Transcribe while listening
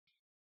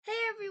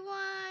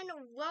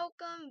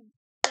welcome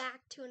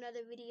back to another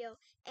video.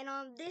 And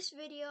on this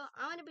video,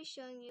 I'm going to be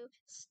showing you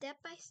step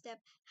by step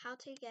how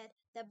to get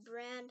the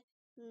brand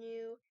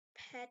new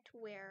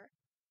Petwear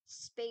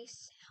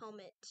space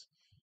helmet.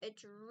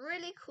 It's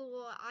really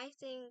cool. I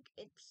think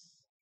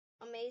it's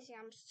amazing.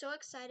 I'm so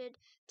excited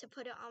to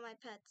put it on my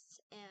pets.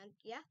 And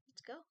yeah,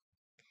 let's go.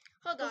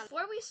 Hold on.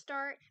 Before we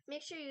start,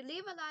 make sure you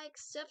leave a like,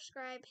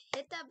 subscribe,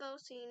 hit that bell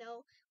so you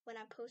know when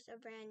I post a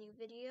brand new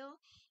video.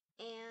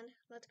 And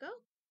let's go.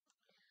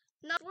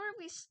 Now, before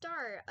we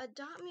start,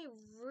 Adopt Me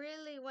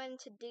really went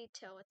into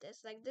detail with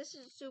this. Like, this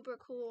is super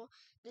cool.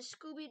 The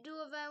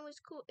Scooby-Doo event was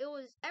cool.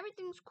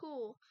 Everything's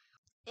cool.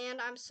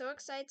 And I'm so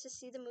excited to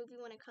see the movie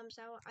when it comes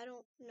out. I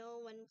don't know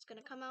when it's going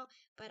to come out,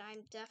 but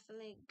I'm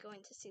definitely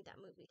going to see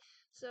that movie.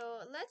 So,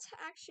 let's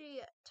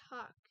actually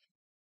talk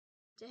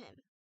to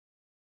him.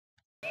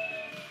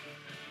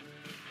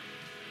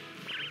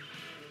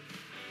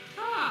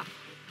 Ah!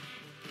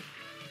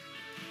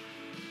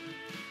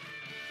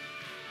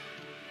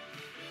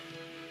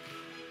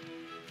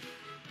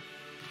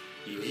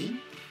 You?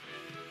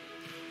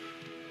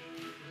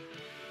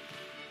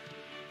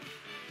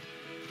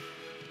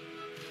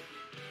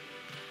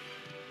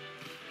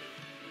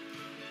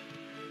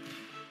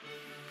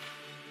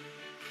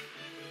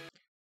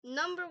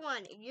 Number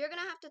one, you're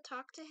going to have to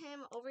talk to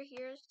him over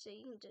here, so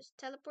you can just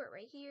teleport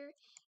right here,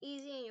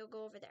 easy, and you'll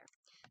go over there.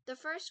 The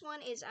first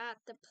one is at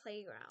the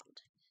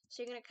playground.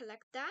 So you're going to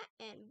collect that,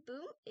 and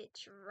boom,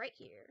 it's right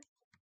here.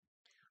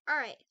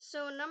 Alright,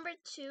 so number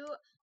two,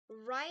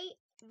 right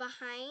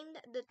behind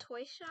the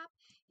toy shop,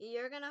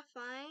 you're going to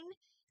find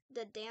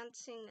the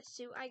dancing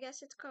suit, I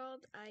guess it's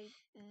called.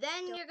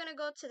 Then you're going to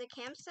go to the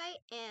campsite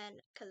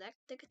and collect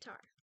the guitar.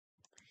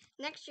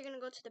 Next, you're going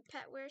to go to the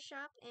Petwear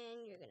shop,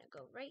 and you're going to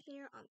go right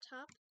here on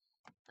top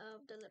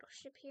of the little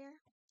ship here,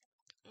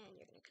 and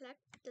you're going to collect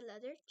the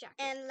leather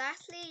jacket. And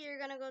lastly, you're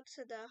going to go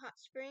to the hot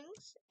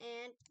springs,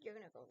 and you're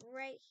going to go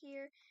right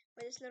here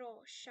where this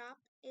little shop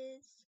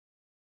is.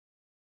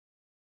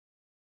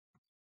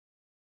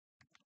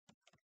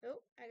 Oh,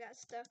 I got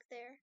stuck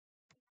there.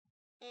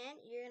 And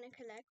you're going to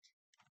collect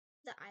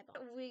the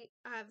eyeball. We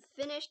have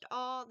finished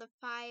all the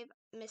 5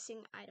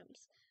 missing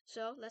items.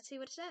 So, let's see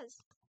what it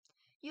says.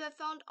 You have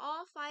found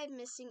all 5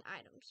 missing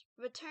items.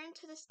 Return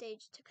to the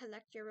stage to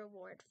collect your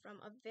reward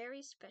from a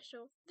very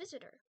special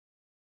visitor.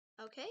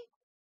 Okay?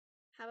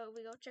 How about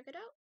we go check it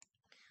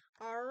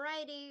out?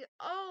 Alrighty.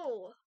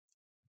 Oh!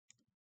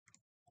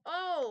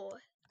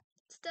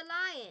 It's the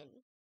lion.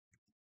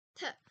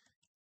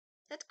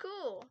 That's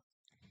cool.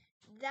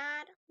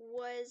 That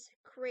was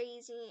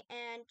crazy.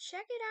 And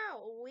check it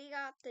out. We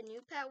got the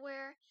new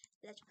Petwear.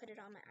 Let's put it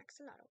on my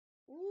axolotl.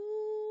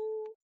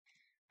 Ooh!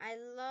 I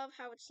love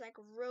how it's like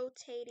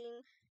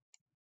rotating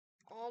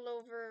all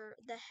over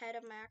the head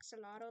of my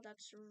axolotl.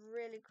 That's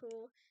really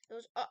cool.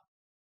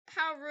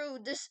 How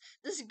rude. This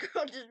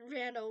girl just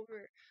ran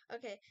over.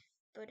 Okay,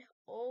 but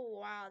oh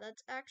wow,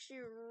 that's actually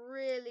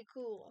really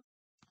cool.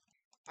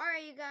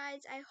 Alright you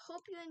guys, I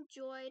hope you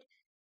enjoyed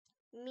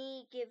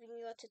me giving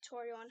you a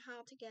tutorial on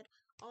how to get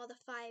all the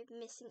 5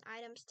 missing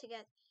items to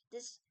get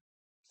this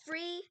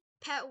free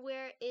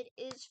Petwear. It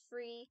is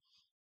free.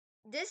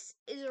 This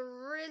is a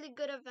really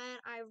good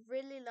event. I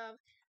really love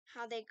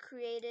how they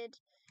created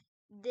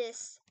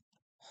this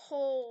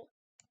whole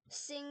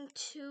Sing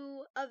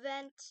 2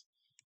 event.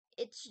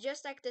 It's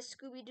just like the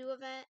Scooby-Doo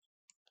event,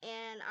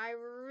 and I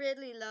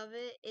really love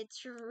it.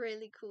 It's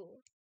really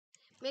cool.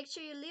 Make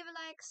sure you leave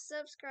a like,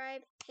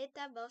 subscribe, hit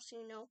that bell so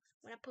you know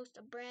when I post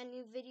a brand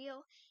new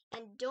video.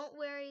 And don't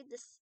worry,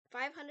 this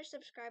 500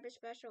 subscriber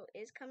special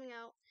is coming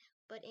out,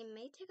 but it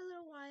may take a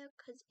little while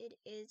because it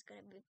is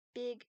going to be a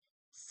big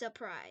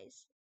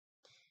surprise.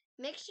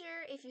 Make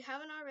sure, if you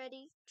haven't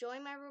already,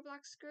 join my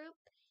Roblox group,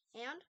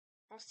 and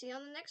I'll see you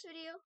on the next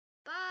video.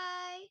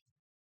 Bye!